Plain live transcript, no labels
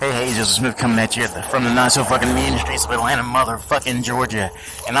Joseph Smith coming at you from the not so fucking mean streets of Atlanta, motherfucking Georgia.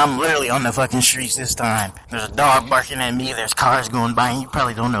 And I'm literally on the fucking streets this time. There's a dog barking at me, there's cars going by, and you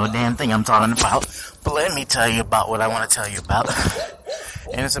probably don't know a damn thing I'm talking about. But let me tell you about what I want to tell you about.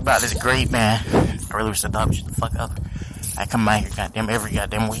 And it's about this great man. I really wish the dog would shut the fuck up. I come by here every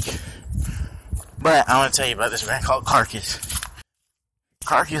goddamn week. But I want to tell you about this band called Carcass.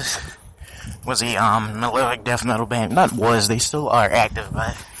 Carcass was a melodic death metal band. Not was, they still are active,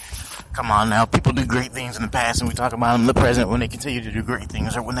 but come on now. People do great things in the past, and we talk about them in the present when they continue to do great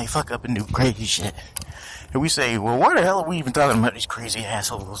things, or when they fuck up and do crazy shit. And we say, well, why the hell are we even talking about these crazy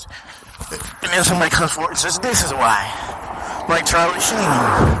assholes? And then somebody comes forward and says, this is why. Like Charlie Sheen.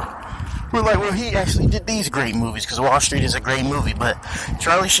 We're like, well, he actually did these great movies, because Wall Street is a great movie, but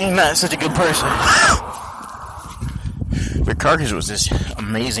Charlie Sheen not such a good person. But Carcass was this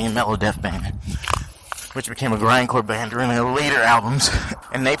amazing mellow death band, which became a grindcore band during their later albums,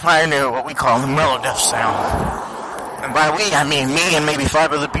 and they pioneered what we call the mellow death sound. And by we, I mean me and maybe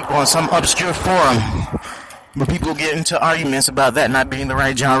 5 other people on some obscure forum, where people get into arguments about that not being the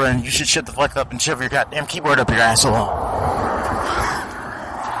right genre, and you should shut the fuck up and shove your goddamn keyboard up your asshole.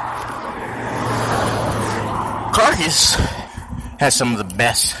 Carcass has some of the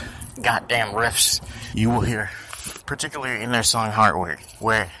best goddamn riffs you will hear, particularly in their song Heartwork,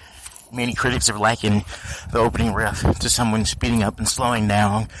 where many critics have likened the opening riff to someone speeding up and slowing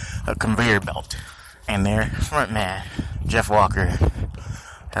down a conveyor belt. And their frontman, Jeff Walker,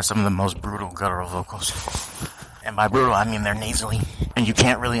 has some of the most brutal guttural vocals. And by brutal, I mean they're nasally, and you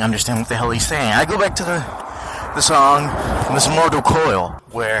can't really understand what the hell he's saying. I go back to the song, This Mortal Coil,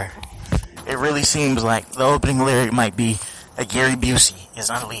 where it really seems like the opening lyric might be a Gary Busey is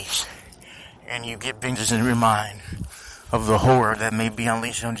unleashed. And you get vengeance in your mind of the horror that may be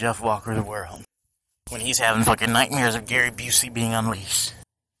unleashed on Jeff Walker the world when he's having fucking nightmares of Gary Busey being unleashed.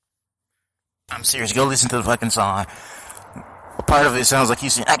 I'm serious, go listen to the fucking song. A part of it sounds like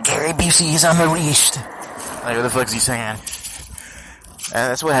he's saying, Gary Busey is unleashed. Like, what the fuck is he saying?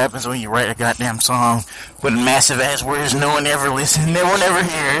 That's what happens when you write a goddamn song with massive ass words no one ever listens, no one ever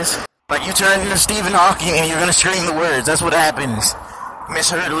hears. Like, you turn into Stephen Hawking and you're gonna scream the words. That's what happens.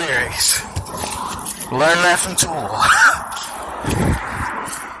 Misheard lyrics. Learn that from Tool.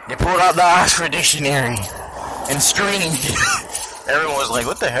 They pulled out the Oxford Dictionary and screamed. Everyone was like,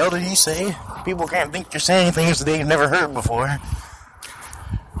 what the hell did he say? People can't think you're saying things that they've never heard before.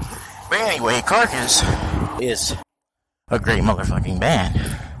 But anyway, Carcass is a great motherfucking band.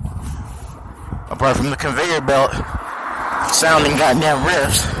 Apart from the conveyor belt sounding goddamn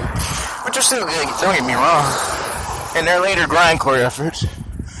riffs, which are still good, don't get me wrong. And their later grindcore efforts,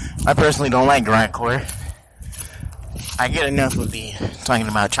 I personally don't like grindcore. I get enough of the talking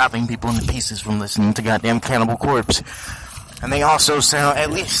about chopping people into pieces from listening to goddamn Cannibal Corpse. And they also sound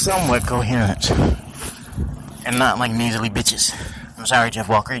at least somewhat coherent. And not like nasally bitches. I'm sorry, Jeff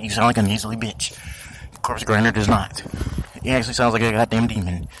Walker, you sound like a nasally bitch. Corpse Grinder does not. He actually sounds like a goddamn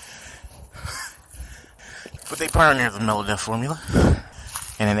demon. But they pioneered the mellow death formula.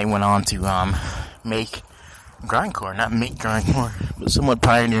 And then they went on to make grindcore, not make grindcore, but somewhat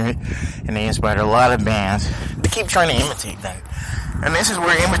pioneer it, and they inspired a lot of bands to keep trying to imitate them. And this is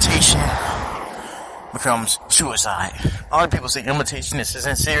where imitation becomes suicide. A lot of people say imitation is a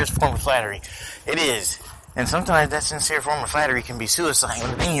sincere form of flattery. It is. And sometimes that sincere form of flattery can be suicide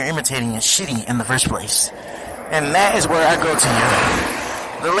when the thing you're imitating is shitty in the first place. And that is where I go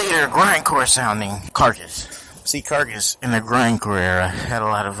to the later grindcore sounding Carcass. See, Carcass in their grindcore era had a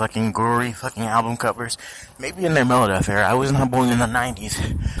lot of fucking gory fucking album covers. Maybe in their Melodeath era. I was not born in the 90s.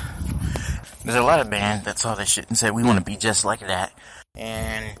 There's a lot of bands that saw this shit and said, we want to be just like that.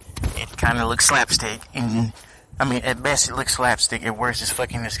 And it kind of looks slapstick. And, I mean, at best it looks slapstick. At worst it's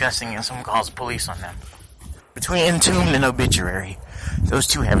fucking disgusting, and someone calls the police on them. Between Entombed and Obituary, those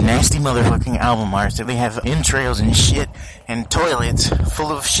two have nasty motherfucking album arts. They have entrails and shit and toilets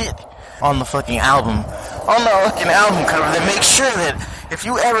full of shit on the fucking album. On the fucking album cover that makes sure that if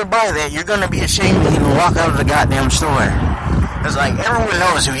you ever buy that, you're gonna be ashamed to even walk out of the goddamn store. It's like, everyone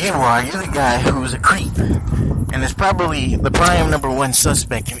knows who you are. You're the guy who's a creep. And it's probably the prime number one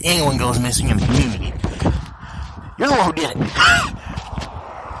suspect if anyone goes missing in the community. You're the one who did it.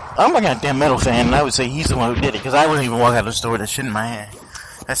 I'm a goddamn metal fan, and I would say he's the one who did it, because I wouldn't even walk out of the store with that shit in my hand.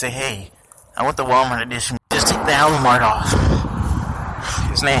 I say, hey, I want the Walmart edition. Just take the album art off.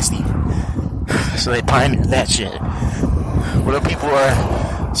 It's nasty. So they pioneered that shit. Where the people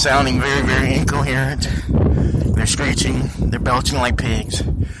are sounding very, very incoherent. They're screeching. They're belching like pigs.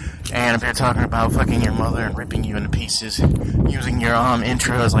 And if they're talking about fucking your mother and ripping you into pieces, using your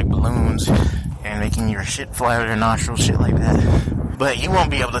intros like balloons, and making your shit fly out of their nostrils, shit like that. But you won't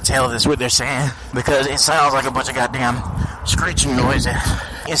be able to tell this what they're saying because it sounds like a bunch of goddamn screeching noises.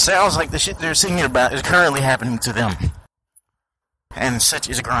 It sounds like the shit they're singing about is currently happening to them. And such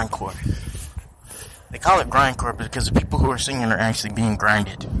is grindcore. They call it grindcore because the people who are singing are actually being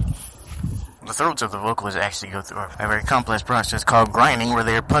grinded. The throats of the vocalists actually go through a very complex process called grinding, where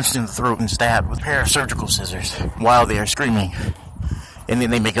they are punched in the throat and stabbed with a pair of surgical scissors while they are screaming. And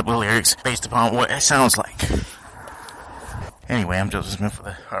then they make up the lyrics based upon what it sounds like. Anyway, I'm Joseph Smith for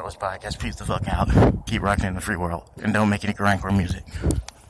the Heartless Podcast. Peace the fuck out. Keep rocking in the free world. And don't make any grindcore music.